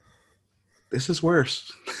 Right. This is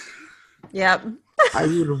worse. Yep. I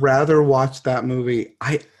would rather watch that movie.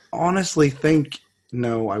 I honestly think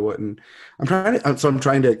no, I wouldn't. I'm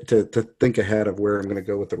trying to think ahead of where I'm going to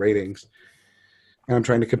go with the ratings, and I'm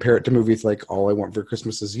trying to compare it to movies like All I Want for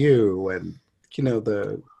Christmas Is You and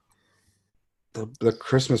the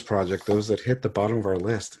Christmas Project. Those that hit the bottom of our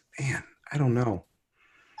list. Man, I don't know.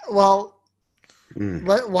 Well.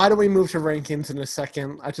 Why don't we move to rankings in a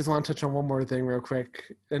second? I just want to touch on one more thing real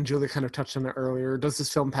quick. And Julie kind of touched on it earlier. Does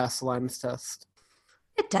this film pass the Linus test?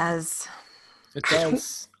 It does. It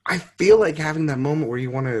does. I feel like having that moment where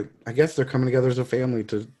you want to... I guess they're coming together as a family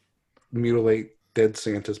to mutilate dead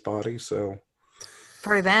Santa's body, so...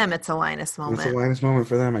 For them, it's a Linus moment. It's a Linus moment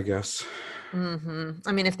for them, I guess. Mm-hmm.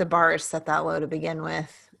 I mean, if the bar is set that low to begin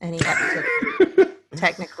with, and he had to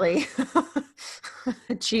technically...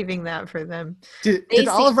 achieving that for them. Did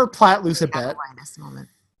Oliver Platt lose a bet?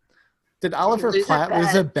 Did Oliver Platt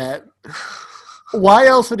lose a bet? Why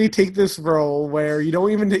else would he take this role where you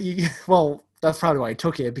don't even... well, that's probably why he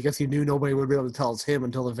took it, because he knew nobody would be able to tell it's him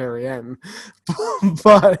until the very end.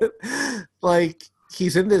 But, like,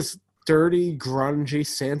 he's in this dirty, grungy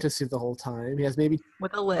Santa suit the whole time. He has maybe...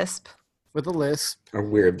 With a lisp. A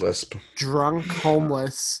weird lisp. Drunk,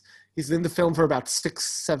 homeless. He's in the film for about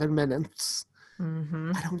 6-7 minutes.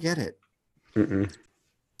 Mm-hmm. I don't get it. Mm-mm.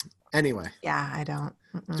 Anyway. Yeah, I don't.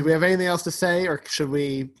 Do we have anything else to say, or should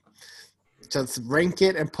we just rank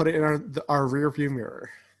it and put it in our rear view mirror?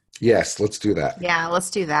 Yes, let's do that. Yeah, let's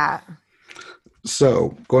do that.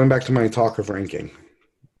 So, going back to my talk of ranking,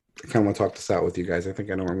 I kind of want to talk this out with you guys. I think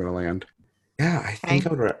I know where I'm going to land. Yeah, I think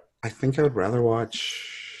I would rather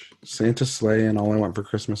watch Santa's Sleigh and All I Want for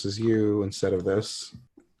Christmas Is You instead of this.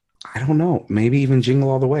 I don't know. Maybe even Jingle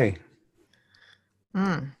All the Way.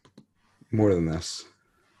 More than this.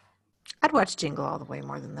 I'd watch Jingle All the Way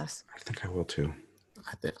more than this. I think I will too.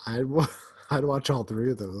 I think I'd watch all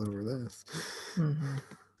three of those over this. Mm-hmm.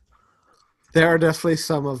 There are definitely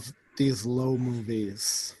some of these low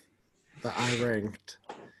movies that I ranked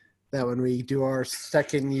that when we do our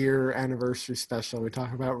second year anniversary special, we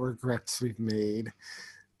talk about regrets we've made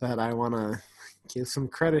that I want to give some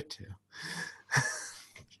credit to.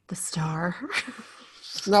 The Star.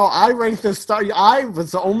 No, I ranked The Star. I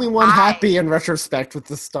was the only one happy in retrospect with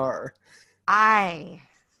The Star. I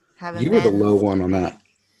haven't. You were the low one on that.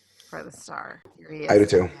 For The Star. I do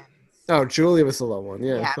too. Oh, Julie was the low one.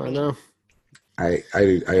 Yeah, I know. I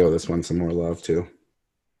owe this one some more love too.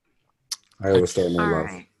 I owe The Star more love.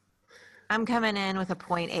 I'm coming in with a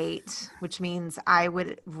 0.8, which means I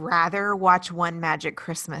would rather watch One Magic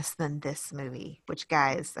Christmas than this movie, which,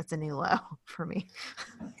 guys, that's a new low for me.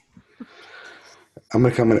 I'm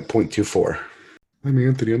going to come in at 0.24. I'm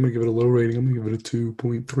Anthony. I'm going to give it a low rating. I'm going to give it a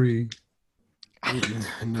 2.3.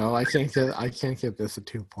 No, I can't give this a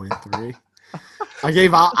 2.3.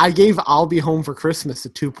 I gave I'll Be Home for Christmas a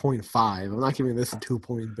 2.5. I'm not giving this a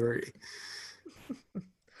 2.3.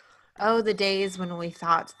 Oh, the days when we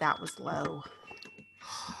thought that was low.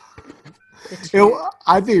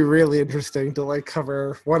 I'd be really interesting to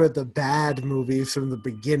cover one of the bad movies from the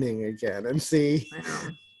beginning again and see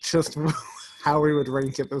just how we would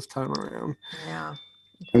rank it this time around. Yeah.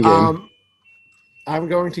 I'm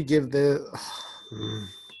going to give the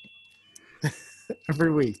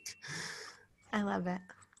every week. I love it.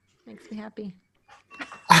 Makes me happy.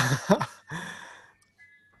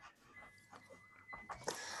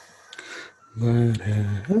 What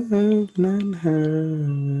heaven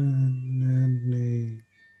and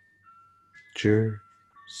nature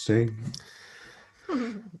sing.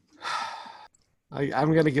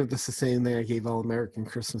 I'm going to give this the same thing I gave All American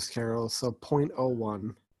Christmas Carol, so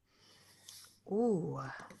 0.01. Ooh,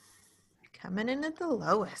 coming in at the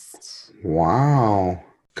lowest. Wow.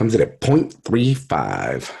 Comes in at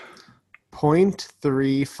 0.35.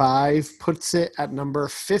 0.35 puts it at number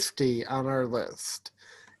 50 on our list,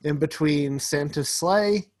 in between Santa's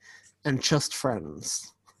Sleigh and Just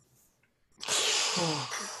Friends. Oh,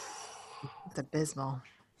 it's abysmal.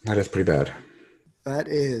 That is pretty bad. That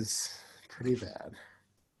is pretty bad.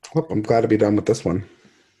 Well, I'm glad to be done with this one.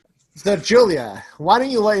 So, Julia, why don't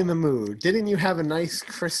you lighten the mood? Didn't you have a nice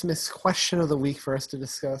Christmas question of the week for us to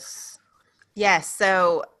discuss? Yes,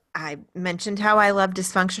 so I mentioned how I love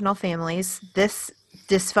dysfunctional families. This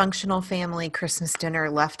dysfunctional family Christmas dinner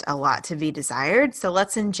left a lot to be desired. So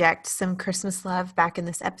let's inject some Christmas love back in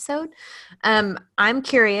this episode. I'm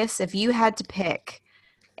curious if you had to pick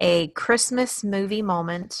a Christmas movie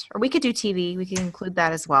moment, or we could do TV, we could include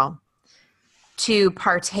that as well, to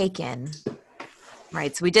partake in,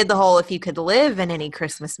 right? So we did the whole, if you could live in any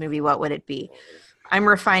Christmas movie, what would it be? I'm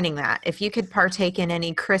refining that. If you could partake in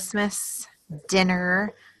any Christmas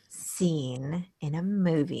dinner scene in a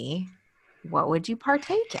movie, what would you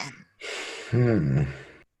partake in?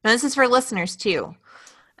 Now, this is for listeners too.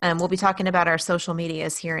 We'll be talking about our social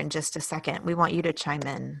medias here in just a second. We want you to chime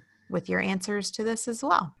in with your answers to this as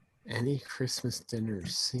well. Any Christmas dinner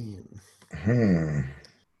scene?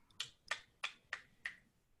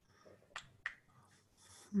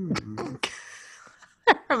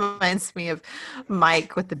 Reminds me of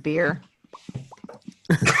Mike with the beer.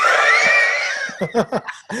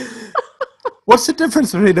 What's the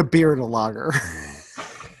difference between a beer and a lager?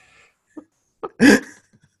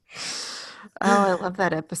 Oh, I love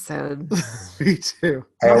that episode. Me too.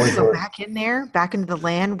 I always go back in there, back into the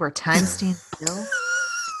land where time stands still.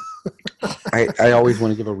 I always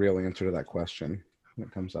want to give a real answer to that question when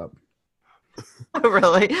it comes up. Oh,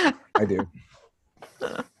 really? I do.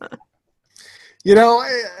 You know,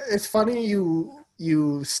 it's funny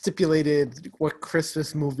you stipulated what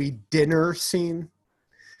Christmas movie dinner scene.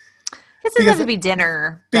 It doesn't have to be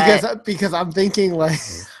dinner. Because I'm thinking all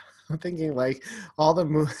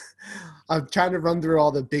the I'm trying to run through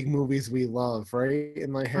all the big movies we love, right?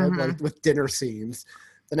 In my head, like with dinner scenes.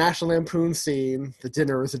 The National Lampoon scene, the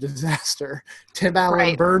dinner was a disaster. Tim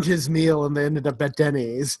Allen burned his meal and they ended up at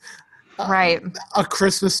Denny's. Right. A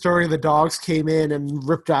Christmas Story, the dogs came in and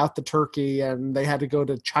ripped out the turkey and they had to go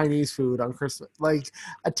to Chinese food on Christmas. Like,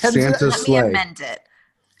 let me amend it.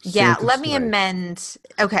 Yeah, let me amend.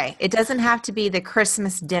 Okay, it doesn't have to be the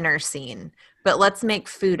Christmas dinner scene, but let's make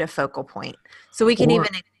food a focal point. So we can even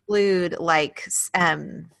include like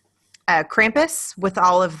Krampus with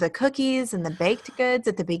all of the cookies and the baked goods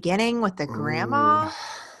at the beginning with the grandma.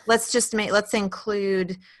 Let's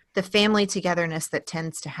include the family togetherness that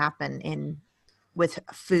tends to happen with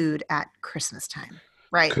food at Christmas time,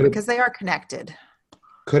 right? Because they are connected.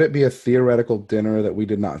 Could it be a theoretical dinner that we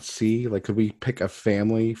did not see? Like, could we pick a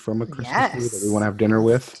family from a Christmas movie that we want to have dinner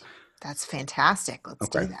with? That's fantastic. Let's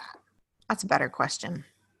do that. That's a better question.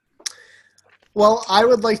 Well, I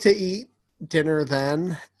would like to eat dinner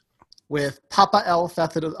then with Papa Elf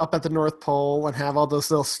up at the North Pole and have all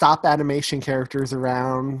those little stop animation characters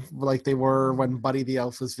around like they were when Buddy the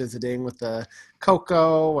Elf was visiting with the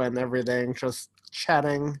Coco and everything, just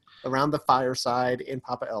chatting around the fireside in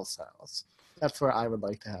Papa Elf's house. That's where I would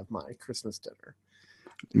like to have my Christmas dinner.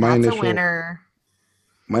 That's a winner.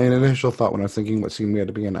 My initial thought when I was thinking what scene we had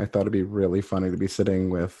to be in, I thought it'd be really funny to be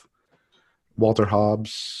sitting with Walter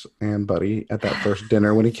Hobbs and Buddy at that first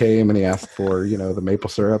dinner when he came and he asked for, the maple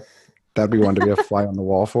syrup. That'd be one to be a fly on the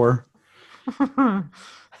wall for.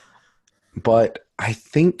 But I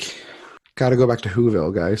think got to go back to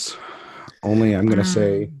Whoville, guys. Only I'm going to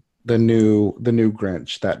say the new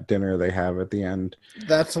Grinch, that dinner they have at the end.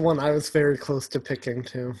 That's the one I was very close to picking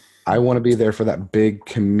too. I want to be there for that big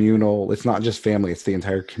communal. It's not just family; it's the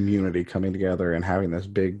entire community coming together and having this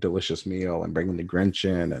big, delicious meal and bringing the Grinch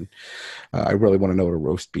in. And I really want to know what a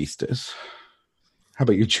roast beast is. How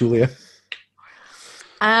about you, Julia?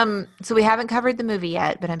 So we haven't covered the movie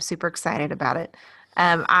yet, but I'm super excited about it.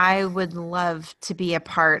 I would love to be a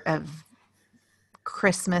part of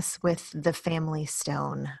Christmas with the Family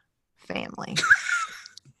Stone family.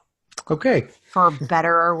 Okay. For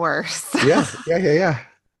better or worse. Yeah.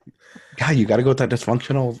 God, you got to go with that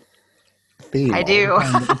dysfunctional theme. I do.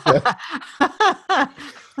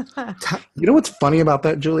 You know what's funny about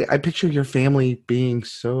that, Julie? I picture your family being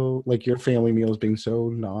so, like your family meals being so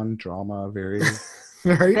non-drama, very...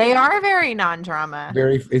 Right? They are very non-drama.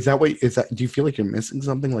 Do you feel like you're missing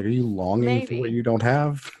something? Like, are you longing for what you don't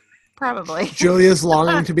have? Probably. Julia's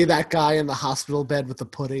longing to be that guy in the hospital bed with the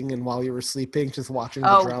pudding, and while you were sleeping, just watching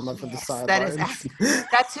the drama from the sidelines.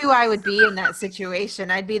 That's who I would be in that situation.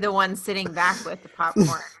 I'd be the one sitting back with the popcorn.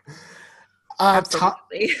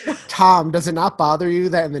 Thom, does it not bother you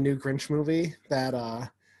that in the new Grinch movie that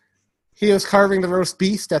he was carving the roast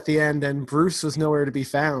beast at the end, and Bruce was nowhere to be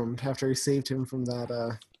found after he saved him from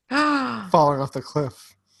that falling off the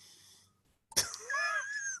cliff?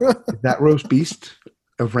 Is that roast beast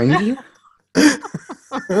a reindeer?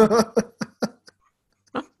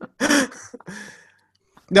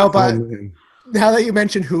 No, but now that you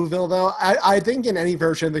mentioned Whoville, though, I think in any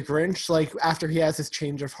version of the Grinch, like after he has his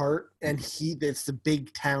change of heart and it's the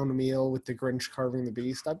big town meal with the Grinch carving the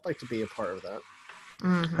beast, I'd like to be a part of that.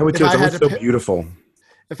 Mm-hmm. I would too. It looks so beautiful.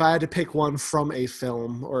 If I had to pick one from a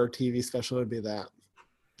film or a TV special, it would be that.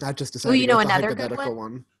 I just decided. Well, you know, to go with the another hypothetical good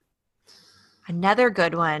one. Another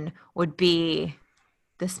good one would be.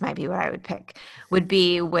 This might be what I would pick. Would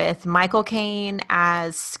be with Michael Caine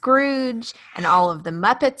as Scrooge and all of the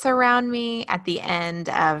Muppets around me at the end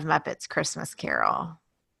of Muppets Christmas Carol.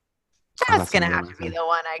 That's going to have to be the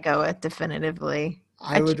one I go with definitively.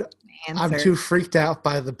 I'm too freaked out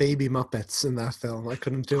by the baby Muppets in that film. I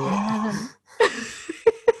couldn't do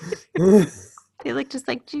it. They look just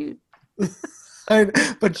like Jude.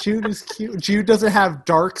 But Jude is cute. Jude doesn't have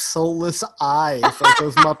dark, soulless eyes like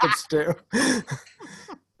those Muppets do.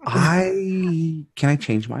 Can I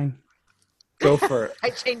change mine? Go for it. I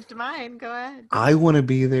changed mine. Go ahead. I want to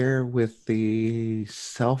be there with the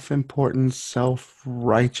self-important,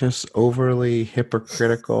 self-righteous, overly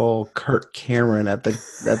hypocritical Kirk Cameron at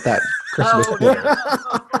that Christmas dinner.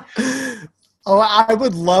 Oh, I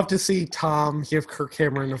would love to see Thom give Kirk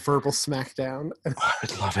Cameron a verbal smackdown. I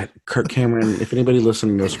would love it. Kirk Cameron. If anybody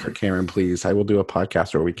listening knows Kirk Cameron, please, I will do a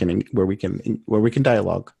podcast where we can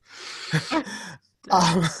dialogue.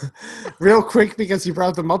 Real quick, because you brought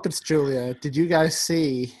up the Muppets, Julia, did you guys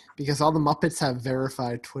see, because all the Muppets have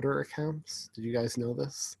verified Twitter accounts, did you guys know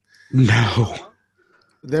this? No.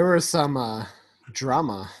 There was some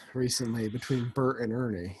drama recently between Bert and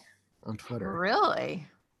Ernie on Twitter. Really?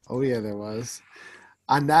 Oh, yeah, there was.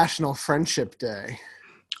 On National Friendship Day.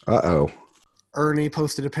 Uh-oh. Ernie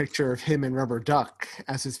posted a picture of him and Rubber Duck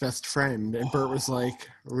as his best friend, and Bert was like,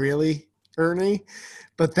 really, Ernie?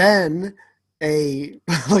 But then a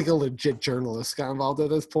legit journalist got involved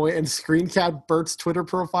at this point and screen capped Bert's Twitter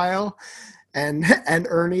profile and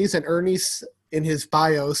Ernie's, and Ernie's in his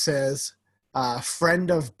bio says,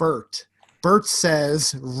 friend of Bert. Bert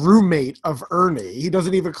says roommate of Ernie. He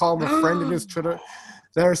doesn't even call him a friend in his Twitter.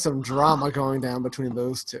 There's some drama going down between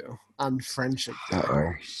those two on Friendship Day.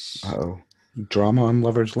 Uh-oh. Drama on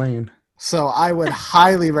Lover's Lane. So I would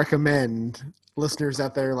highly recommend listeners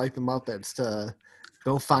out there like the Muppets to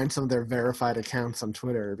go find some of their verified accounts on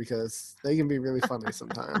Twitter, because they can be really funny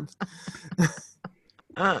sometimes.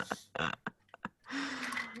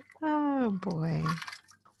 Oh, boy.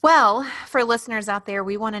 Well, for listeners out there,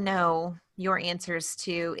 we want to know your answers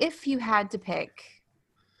to, if you had to pick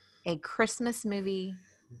a Christmas movie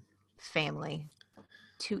family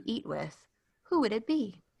to eat with, who would it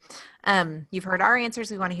be? You've heard our answers.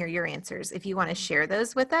 We want to hear your answers. If you want to share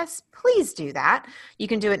those with us, please do that. You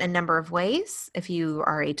can do it in a number of ways. If you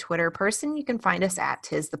are a Twitter person, you can find us at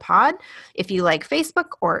Tis the Pod. If you like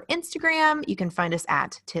Facebook or Instagram, you can find us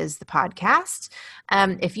at Tis the Podcast.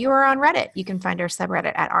 If you are on Reddit, you can find our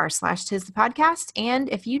subreddit at r/Tis the Podcast. And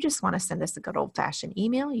if you just want to send us a good old-fashioned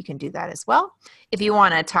email, you can do that as well. If you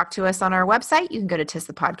want to talk to us on our website, you can go to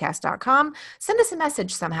tisthepodcast.com. Send us a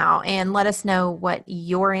message somehow and let us know what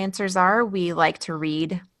your answers are. We like to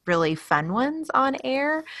read really fun ones on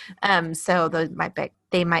air. So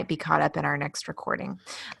they might be caught up in our next recording.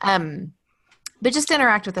 But just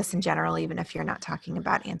interact with us in general, even if you're not talking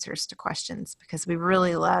about answers to questions, because we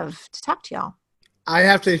really love to talk to y'all. I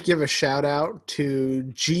have to give a shout out to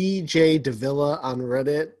GJ Davila on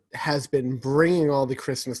Reddit. Has been bringing all the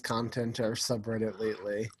Christmas content to our subreddit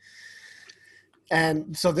lately.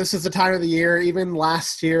 And so this is the time of the year, even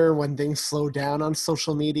last year when things slowed down on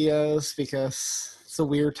social medias because it's a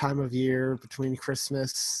weird time of year between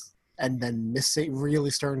Christmas and then really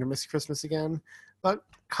starting to miss Christmas again. But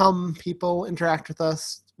come, people, interact with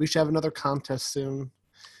us. We should have another contest soon.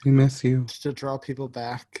 We miss you. To draw people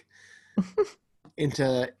back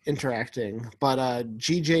into interacting. But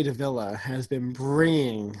GJ Davila has been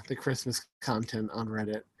bringing the Christmas content on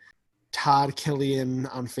Reddit. Todd Killian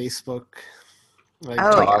on Facebook.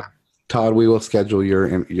 Todd, we will schedule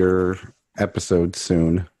your episode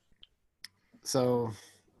soon. So,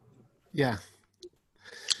 yeah.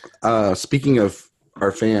 Speaking of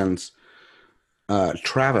our fans,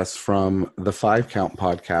 Travis from the 5 Count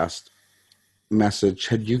podcast message,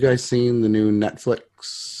 had you guys seen the new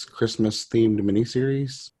Netflix Christmas themed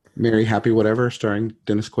miniseries, Merry Happy Whatever, starring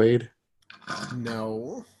Dennis Quaid?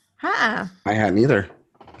 No. Huh. I hadn't either.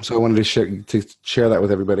 So I wanted to share that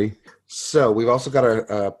with everybody. So we've also got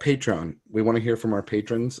a Patreon. We want to hear from our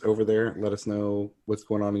patrons over there. Let us know what's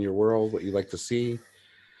going on in your world, what you'd like to see.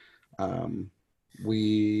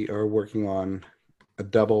 We are working on a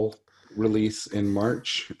double release in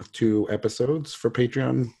March of 2 episodes for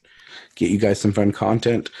Patreon. Get you guys some fun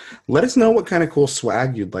content. Let us know what kind of cool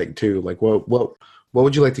swag you'd like too. Like what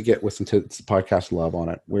would you like to get with some podcast love on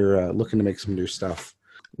it? We're looking to make some new stuff.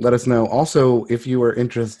 Let us know. Also, if you are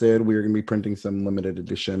interested, we're going to be printing some limited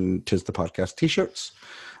edition Tis the Podcast t-shirts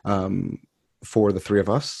for the 3 of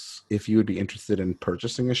us. If you would be interested in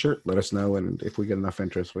purchasing a shirt, let us know. And if we get enough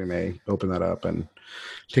interest, we may open that up and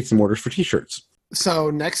take some orders for t-shirts. So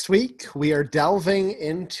next week, we are delving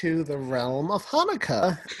into the realm of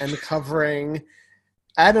Hanukkah and covering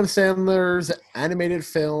Adam Sandler's animated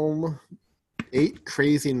film, 8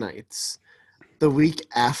 Crazy Nights. The week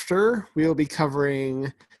after, we will be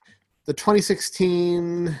covering the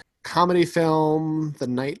 2016 comedy film, The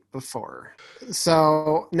Night Before.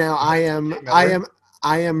 So now I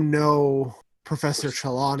am no Professor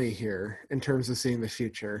Trelawney here in terms of seeing the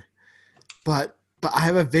future, but I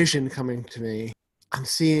have a vision coming to me. I'm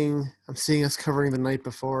seeing us covering The Night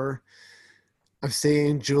Before. I'm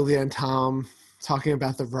seeing Julia and Thom talking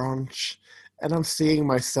about the brunch, and I'm seeing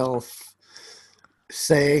myself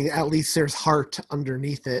saying, at least there's heart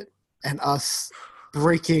underneath it, and us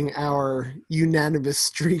breaking our unanimous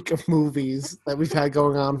streak of movies that we've had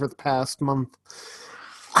going on for the past month.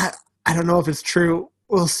 I don't know if it's true.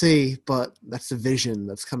 We'll see, but that's the vision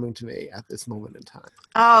that's coming to me at this moment in time.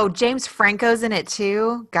 Oh, James Franco's in it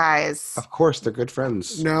too? Guys. Of course, they're good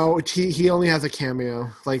friends. No, he only has a cameo.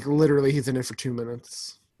 Like, literally, he's in it for 2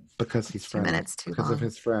 minutes. Because he's friend. 2 minutes too because long. Of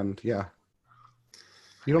his friend, yeah.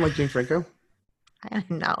 You don't like James Franco? I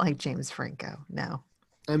do not like James Franco, no.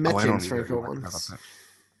 I met James Franco once.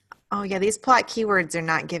 Oh, yeah, these plot keywords are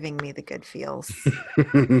not giving me the good feels.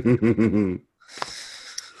 The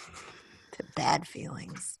bad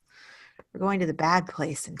feelings. We're going to the bad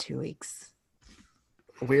place in 2 weeks.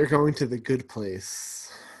 We are going to the good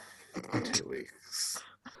place in 2 weeks.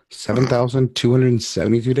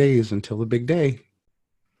 7,272 days until the big day.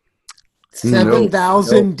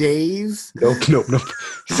 7,000 days? Nope.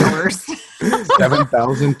 Hours.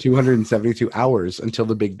 7,272 hours until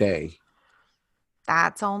the big day.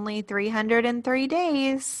 That's only 303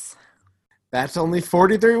 days. That's only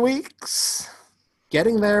 43 weeks.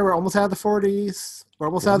 Getting there. We're almost out of the 40s. We're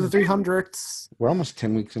almost out of the 300s. We're almost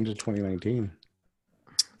 10 weeks into 2019.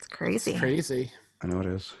 It's crazy. It's crazy. I know it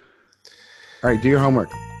is. All right, do your homework.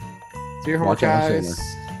 Do your homework, guys.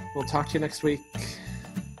 We'll talk to you next week.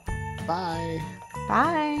 Bye.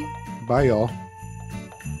 Bye. Bye, y'all.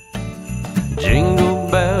 Jingle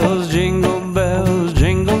bells,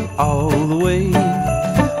 jingle all the way.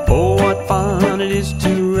 Oh, what fun it is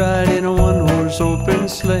to ride in a one-horse open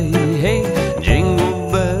sleigh. Hey,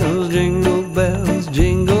 jingle bells,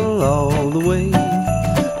 jingle all the way.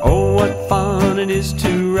 Oh, what fun it is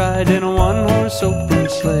to ride in a one-horse open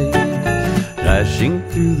sleigh. Dashing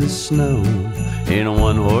through the snow in a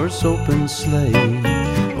one-horse open sleigh.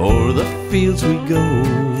 O'er the fields we go,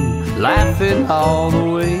 laughing all the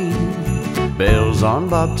way. Bells on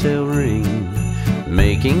bobtail ring,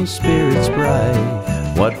 making spirits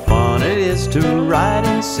bright. What fun it is to ride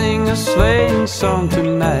and sing a sleighing song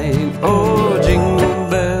tonight. Oh, jingle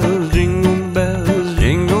bells.